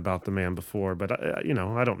like that about the man before, but I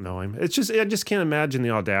don't know him. It's just, I just can't imagine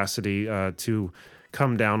the audacity to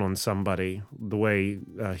come down on somebody the way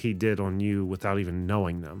he did on you without even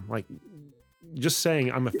knowing them. Like, just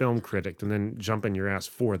saying I'm a film critic and then jumping your ass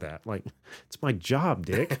for that. Like, it's my job,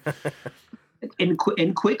 Dick.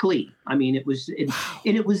 and quickly. I mean, it was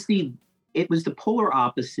the polar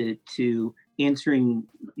opposite to answering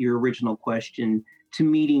your original question, to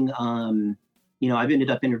meeting, I've ended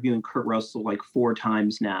up interviewing Kurt Russell like 4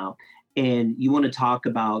 times now. And you want to talk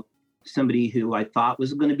about somebody who I thought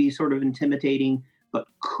was going to be sort of intimidating, but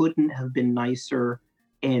couldn't have been nicer,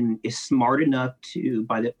 and is smart enough to,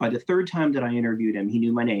 by the 3rd time that I interviewed him, he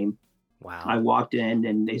knew my name. Wow. I walked in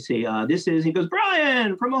and they say, he goes,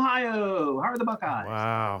 "Bryan from Ohio. How are the Buckeyes?"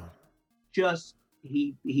 Wow. Just,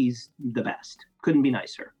 he's the best. Couldn't be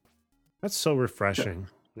nicer. That's so refreshing.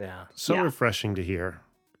 Yeah. So Yeah. refreshing to hear.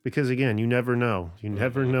 Because again, you never know. You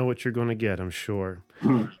never know what you're going to get, I'm sure.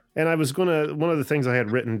 And one of the things I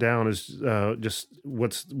had written down is just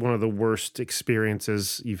what's one of the worst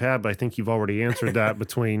experiences you've had, but I think you've already answered that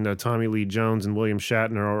between Tommy Lee Jones and William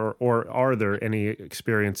Shatner, or are there any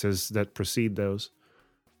experiences that precede those?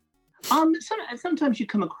 Sometimes you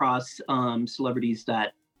come across celebrities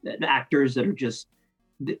that actors that are just,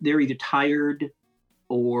 they're either tired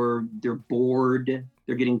or they're bored.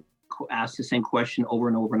 They're getting asked the same question over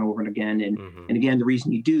and over and over and again. And again, the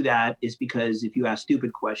reason you do that is because if you ask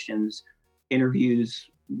stupid questions, interviews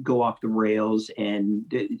go off the rails, and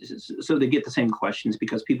so they get the same questions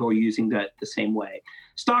because people are using that the same way.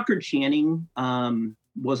 Stockard Channing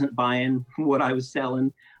wasn't buying what I was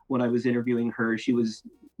selling when I was interviewing her. She was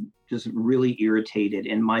just really irritated.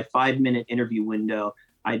 In my 5-minute interview window,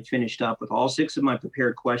 I'd finished up with all 6 of my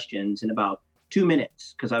prepared questions in about 2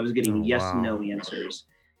 minutes because I was getting yes and no answers.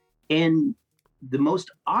 And the most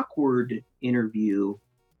awkward interview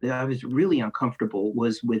that I was really uncomfortable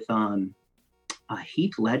was with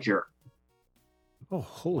Heath Ledger. Oh,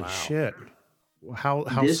 holy shit. How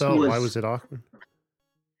This so? was- Why was it awkward?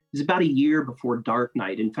 It was about a year before Dark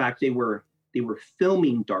Knight. In fact, they were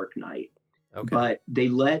filming Dark Knight, Okay. but they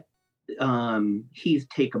let Heath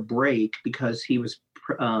take a break because he was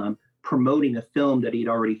promoting a film that he'd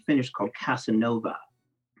already finished called Casanova.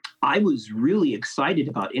 I was really excited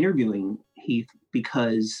about interviewing Heath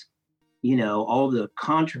because, all the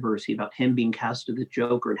controversy about him being cast as the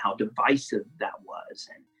Joker and how divisive that was.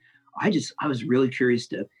 And I was really curious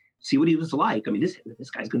to see what he was like. I mean, this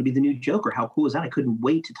guy's going to be the new Joker. How cool is that? I couldn't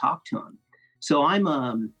wait to talk to him. So I'm,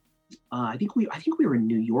 I think we were in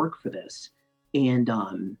New York for this, and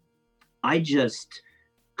I just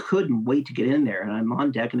couldn't wait to get in there. And I'm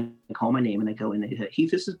on deck, and I call my name, and I go in. They say,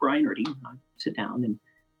 "Heath, this is Bryan Erdy." I sit down, and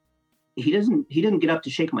he doesn't get up to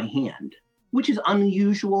shake my hand, which is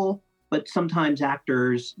unusual. But sometimes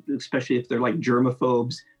actors, especially if they're like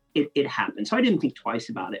germaphobes, it happens. So I didn't think twice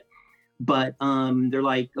about it. But they're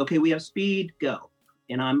like, "Okay, we have speed, go."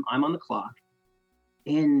 And I'm on the clock,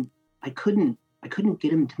 and I couldn't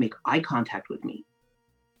get him to make eye contact with me.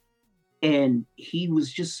 And he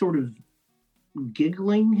was just sort of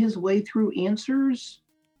giggling his way through answers.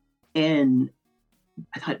 And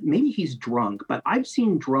I thought maybe he's drunk, but I've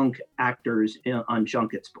seen drunk actors on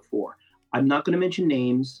junkets before. I'm not going to mention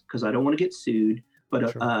names because I don't want to get sued,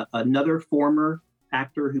 but Sure. Another former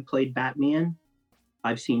actor who played Batman,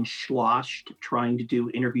 I've seen sloshed trying to do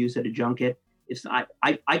interviews at a junket.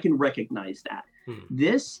 I can recognize that.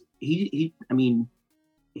 This, he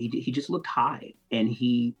just looked high, and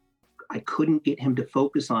I couldn't get him to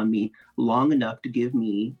focus on me long enough to give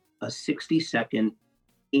me a 60-second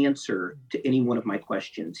answer to any one of my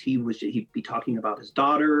questions. He'd be talking about his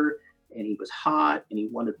daughter, and he was hot, and he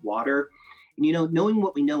wanted water. And, knowing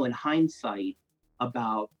what we know in hindsight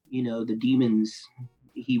about, the demons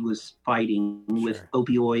he was fighting with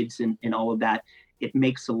opioids and all of that, it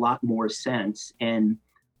makes a lot more sense. And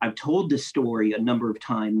I've told this story a number of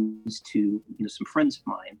times to, some friends of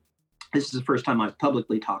mine. This is the first time I've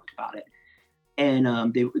publicly talked about it.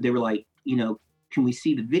 And they were like, can we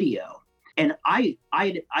see the video? And I'd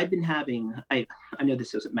been having, I know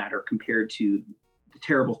this doesn't matter compared to the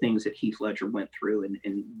terrible things that Heath Ledger went through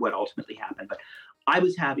and what ultimately happened, but I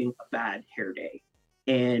was having a bad hair day,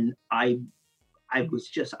 and I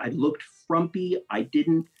looked frumpy. I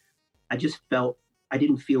didn't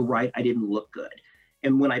feel right. I didn't look good.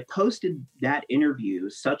 And when I posted that interview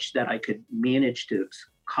such that I could manage to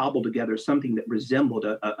cobble together something that resembled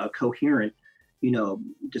a coherent,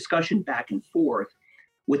 discussion back and forth,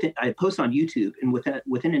 I posted on YouTube, and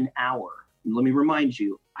within an hour, let me remind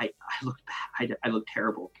you, I looked bad. I looked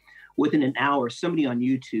terrible. Within an hour, somebody on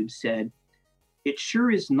YouTube said, "It sure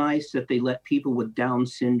is nice that they let people with Down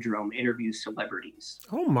syndrome interview celebrities."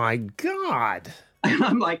 Oh my God. And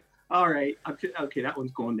I'm like, all right, okay, that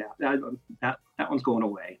one's going down. That one's going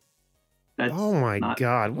away. Oh my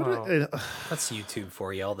God. That's YouTube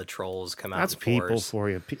for you. All the trolls come out. That's people for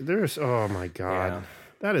you. Oh my God. Yeah.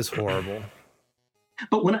 That is horrible.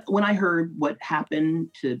 But when I heard what happened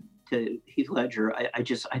to Heath Ledger, I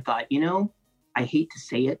thought, I hate to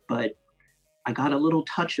say it, but I got a little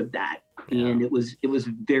touch of that. Yeah. And it was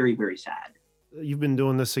very, very sad. You've been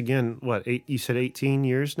doing this again, you said 18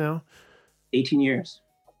 years now? 18 years.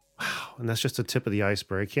 Wow. And that's just the tip of the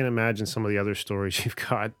iceberg. I can't imagine some of the other stories you've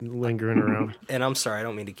got lingering around. And I'm sorry, I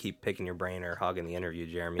don't mean to keep picking your brain or hogging the interview,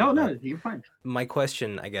 Jeremy. No, you're fine. My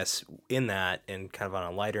question, I guess, in that, and kind of on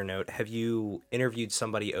a lighter note, have you interviewed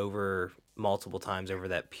somebody over multiple times over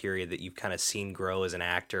that period that you've kind of seen grow as an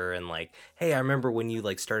actor, and like, hey, I remember when you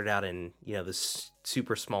like started out in, this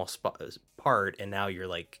super small part, and now you're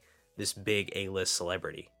like this big A-list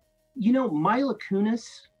celebrity? Mila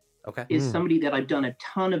Kunis is somebody that I've done a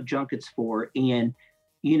ton of junkets for. And,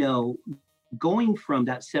 going from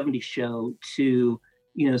that 70s show to,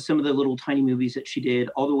 some of the little tiny movies that she did,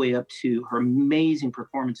 all the way up to her amazing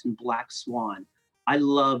performance in Black Swan. I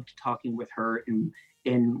loved talking with her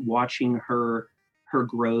and watching her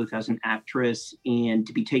growth as an actress, and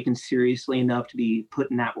to be taken seriously enough to be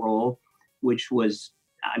put in that role, which was,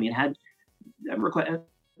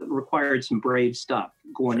 required some brave stuff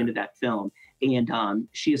going into that film. And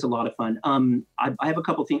she is a lot of fun. I have a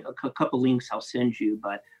couple links I'll send you,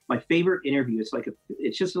 but my favorite interview is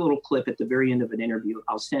it's just a little clip at the very end of an interview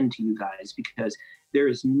I'll send to you guys, because there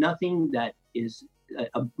is nothing that is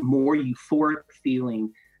a more euphoric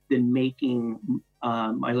feeling than making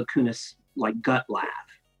Mila Kunis gut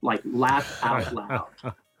laugh out loud.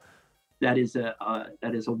 That is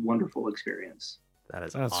a wonderful experience.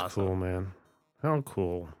 That's awesome. Cool, man. How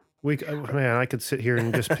cool. I could sit here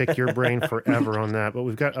and just pick your brain forever on that, but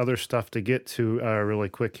we've got other stuff to get to really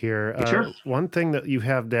quick here. Sure. One thing that you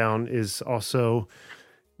have down is also,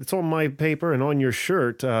 it's on my paper and on your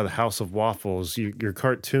shirt, the House of Waffles, your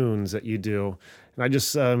cartoons that you do. And I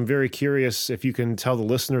just am very curious if you can tell the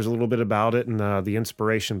listeners a little bit about it and the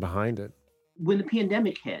inspiration behind it. When the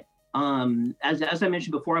pandemic hit, as I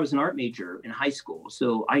mentioned before, I was an art major in high school,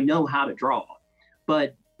 so I know how to draw.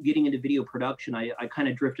 But getting into video production, I kind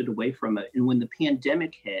of drifted away from it. And when the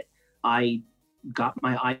pandemic hit, I got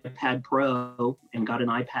my iPad Pro and got an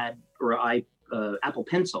iPad or Apple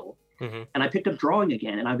Pencil, and I picked up drawing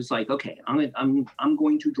again. And I was like, okay, I'm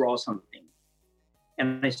going to draw something.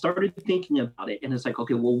 And I started thinking about it, and it's like,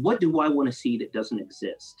 okay, well, what do I want to see that doesn't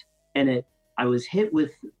exist? And I was hit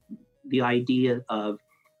with the idea of,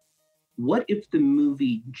 what if the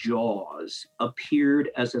movie Jaws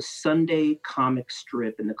appeared as a Sunday comic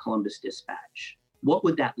strip in the Columbus Dispatch? What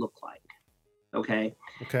would that look like? Okay.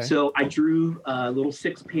 So I drew a little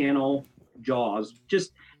 6-panel Jaws,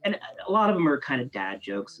 and a lot of them are kind of dad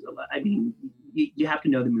jokes. I mean, you have to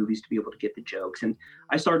know the movies to be able to get the jokes. And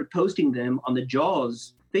I started posting them on the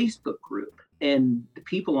Jaws Facebook group, and the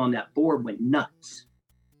people on that board went nuts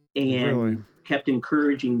and kept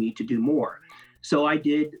encouraging me to do more. So I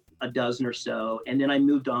did a dozen or so, and then I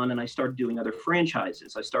moved on and I started doing other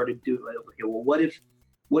franchises. I started doing, okay, well, what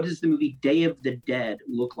does the movie Day of the Dead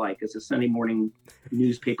look like as a Sunday morning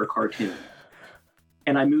newspaper cartoon?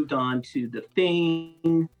 And I moved on to The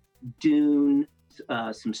Thing, Dune,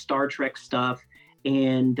 some Star Trek stuff,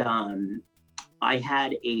 and I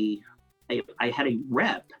had a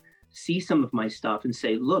rep see some of my stuff and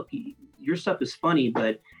say, look, your stuff is funny,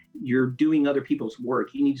 but you're doing other people's work.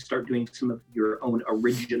 You need to start doing some of your own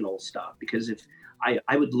original stuff, because if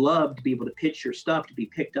I would love to be able to pitch your stuff to be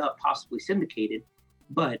picked up, possibly syndicated,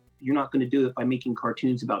 but you're not going to do it by making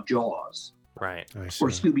cartoons about Jaws, right, or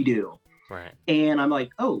Scooby-Doo. Right. And I'm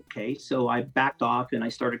like, oh, okay. So I backed off and I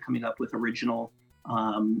started coming up with original,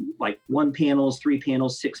 like 1 panels, 3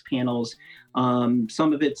 panels, 6 panels.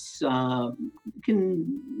 Some of it's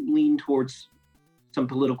can lean towards some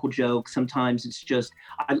political jokes. Sometimes it's just,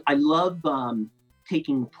 I love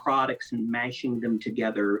taking products and mashing them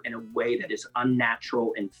together in a way that is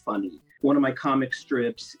unnatural and funny. One of my comic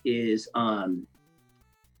strips is,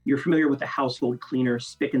 you're familiar with the household cleaner,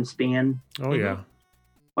 Spick and Span? Oh, yeah.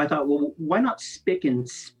 I thought, well, why not Spick and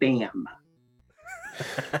Spam?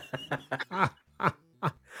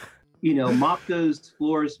 Mop those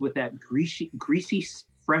floors with that greasy,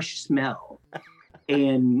 fresh smell.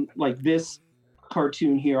 And like this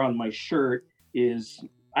cartoon here on my shirt is,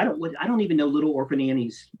 I don't even know Little Orphan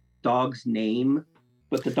Annie's dog's name,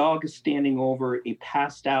 but the dog is standing over a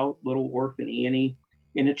passed out Little Orphan Annie.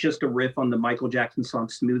 And it's just a riff on the Michael Jackson song,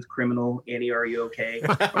 Smooth Criminal. Annie, are you okay?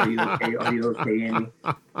 Are you okay? Are you okay, Annie?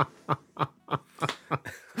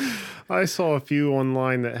 I saw a few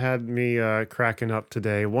online that had me cracking up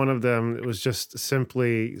today. One of them, it was just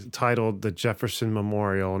simply titled "The Jefferson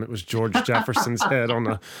Memorial," and it was George Jefferson's head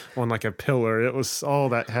on like a pillar. It was all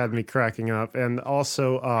that had me cracking up, and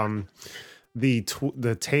also the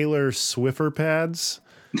Taylor Swiffer pads.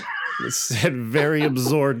 It said very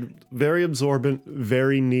absorbent,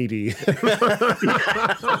 very needy.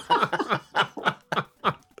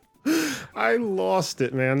 I lost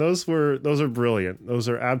it, man. Those are brilliant. Those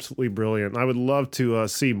are absolutely brilliant. I would love to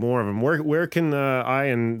see more of them. Where can I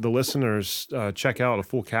and the listeners check out a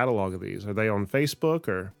full catalog of these? Are they on Facebook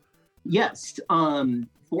or? Yes.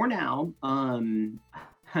 For now,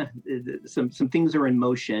 some things are in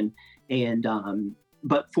motion, and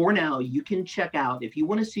but for now, you can check out, if you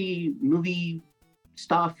want to see movie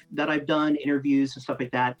stuff that I've done, interviews and stuff like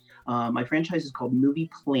that. My franchise is called Movie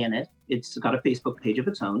Planet. It's got a Facebook page of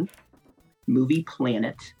its own, Movie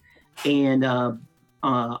Planet. And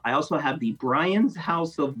I also have the Bryan's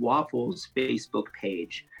House of Waffles Facebook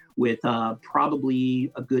page with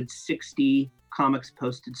probably a good 60 comics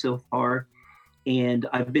posted so far. And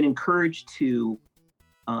I've been encouraged to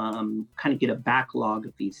kind of get a backlog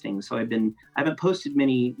of these things. So I haven't posted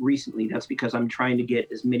many recently. That's because I'm trying to get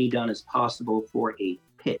as many done as possible for a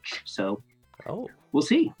pitch. So we'll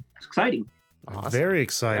see. It's exciting. Awesome. Very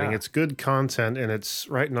exciting. Yeah. It's good content, and it's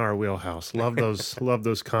right in our wheelhouse. Love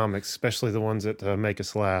those comics, especially the ones that make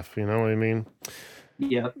us laugh. You know what I mean?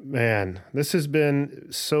 Yeah. Man, this has been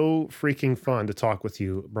so freaking fun to talk with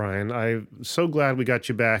you, Bryan. I'm so glad we got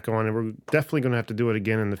you back on, and we're definitely going to have to do it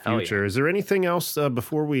again in the future. Yeah. Is there anything else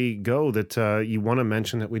before we go that you want to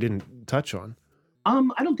mention that we didn't touch on?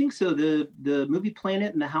 I don't think so. The Movie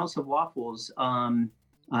Planet and the House of Waffles,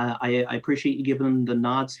 I appreciate you giving them the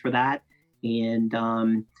nods for that. And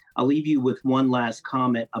I'll leave you with one last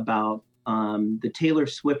comment about the Taylor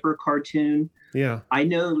Swiffer cartoon. Yeah. I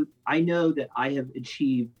know that I have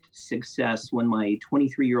achieved success when my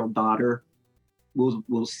 23-year-old daughter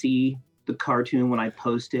will see the cartoon when I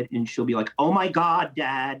post it, and she'll be like, "Oh my God,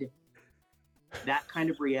 Dad." That kind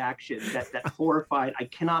of reaction, that horrified, I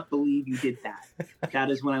cannot believe you did that. That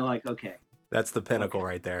is when I'm like, okay. That's the pinnacle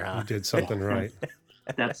right there, huh? You did something right.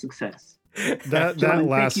 That's success.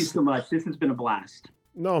 Thank you so much. This has been a blast.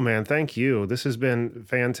 No, man, thank you. This has been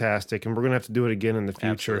fantastic, and we're going to have to do it again in the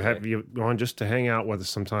future. Absolutely. Have you on just to hang out with us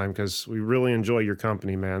sometime, because we really enjoy your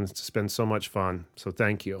company, man. It's been so much fun, so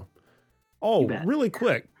thank you. Oh, really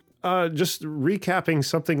quick, just recapping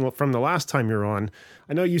something from the last time you're on.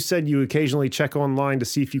 I know you said you occasionally check online to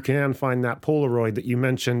see if you can find that Polaroid that you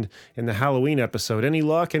mentioned in the Halloween episode. Any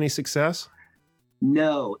luck? Any success?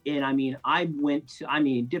 No. And I mean,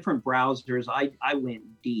 different browsers, I went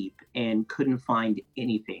deep and couldn't find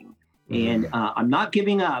anything. And I'm not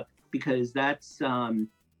giving up, because that's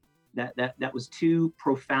that was too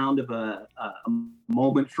profound of a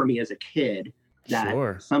moment for me as a kid,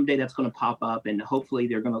 that someday that's going to pop up, and hopefully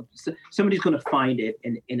somebody's going to find it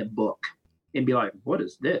in a book and be like, what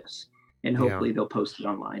is this? And hopefully they'll post it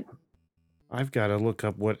online. I've got to look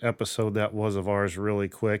up what episode that was of ours really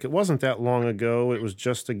quick. It wasn't that long ago. It was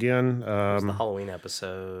just, again... it was the Halloween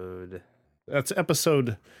episode. That's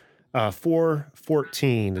episode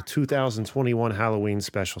 4/14, the 2021 Halloween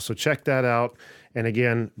special. So check that out. And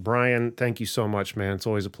again, Bryan, thank you so much, man. It's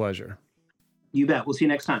always a pleasure. You bet. We'll see you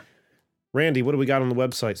next time. Randy, what do we got on the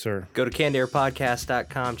website, sir? Go to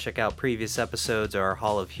cannedairpodcast.com, check out previous episodes, our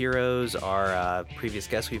Hall of Heroes, our previous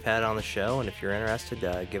guests we've had on the show, and if you're interested,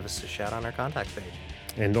 give us a shout on our contact page.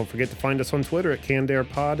 And don't forget to find us on Twitter at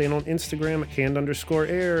CannedAirPod and on Instagram at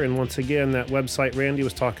canned_air. And once again, that website Randy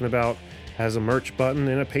was talking about has a merch button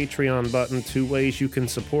and a Patreon button, 2 ways you can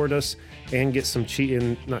support us and get some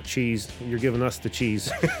cheese, not cheese, you're giving us the cheese.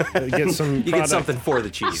 Get some you get something for the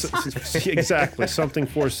cheese. Exactly, something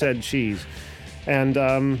for said cheese. And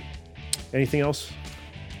anything else?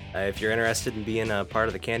 If you're interested in being a part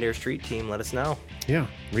of the Canned Air Street team, let us know. Yeah,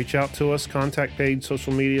 reach out to us, contact page,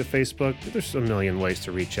 social media, Facebook. There's a million ways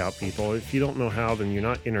to reach out, people. If you don't know how, then you're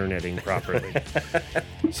not interneting properly.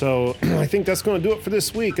 So I think that's going to do it for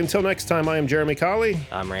this week. Until next time, I am Jeremy Colley.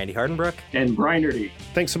 I'm Randy Hardenbrook. And Bryan Erdy.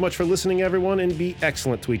 Thanks so much for listening, everyone, and be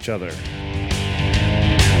excellent to each other.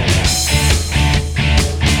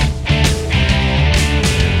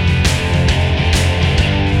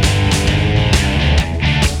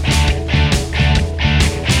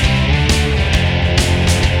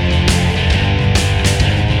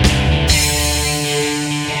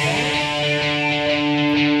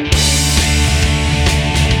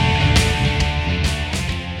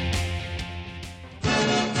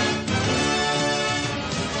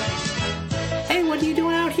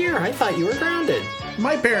 I thought you were grounded.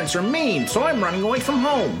 My parents are mean, so I'm running away from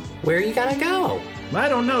home. Where are you gonna go? I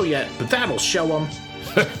don't know yet, but that'll show them.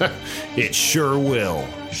 It sure will.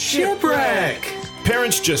 Shipwreck!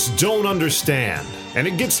 Parents just don't understand, and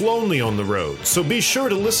it gets lonely on the road, so be sure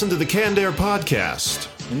to listen to the Canned Air podcast.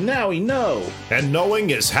 And now we know. And knowing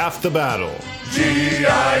is half the battle.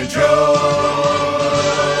 G.I. Joe!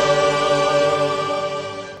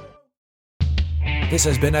 This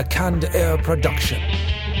has been a Canned Air production.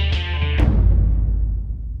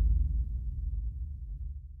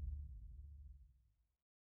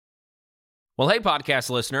 Well, hey, podcast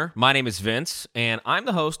listener. My name is Vince, and I'm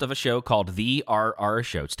the host of a show called The RR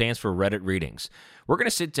Show. It stands for Reddit Readings. We're going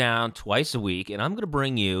to sit down twice a week, and I'm going to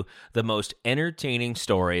bring you the most entertaining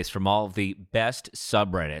stories from all of the best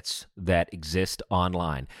subreddits that exist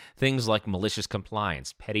online. Things like malicious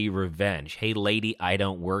compliance, petty revenge, hey, lady, I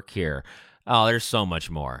don't work here. Oh, there's so much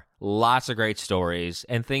more. Lots of great stories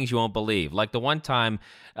and things you won't believe. Like the one time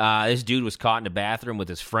this dude was caught in a bathroom with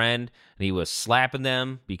his friend, and he was slapping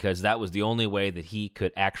them because that was the only way that he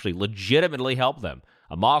could actually legitimately help them.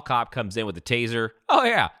 A mall cop comes in with a taser. Oh,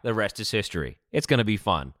 yeah, the rest is history. It's going to be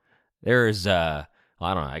fun. There's, I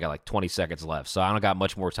don't know, I got like 20 seconds left, so I don't got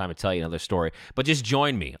much more time to tell you another story. But just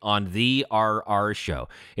join me on The RR Show.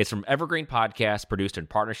 It's from Evergreen Podcast, produced in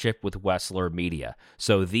partnership with Wessler Media.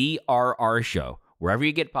 So The RR Show, wherever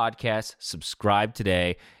you get podcasts, subscribe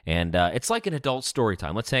today. And it's like an adult story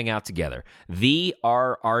time. Let's hang out together. The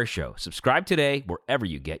RR Show. Subscribe today wherever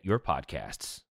you get your podcasts.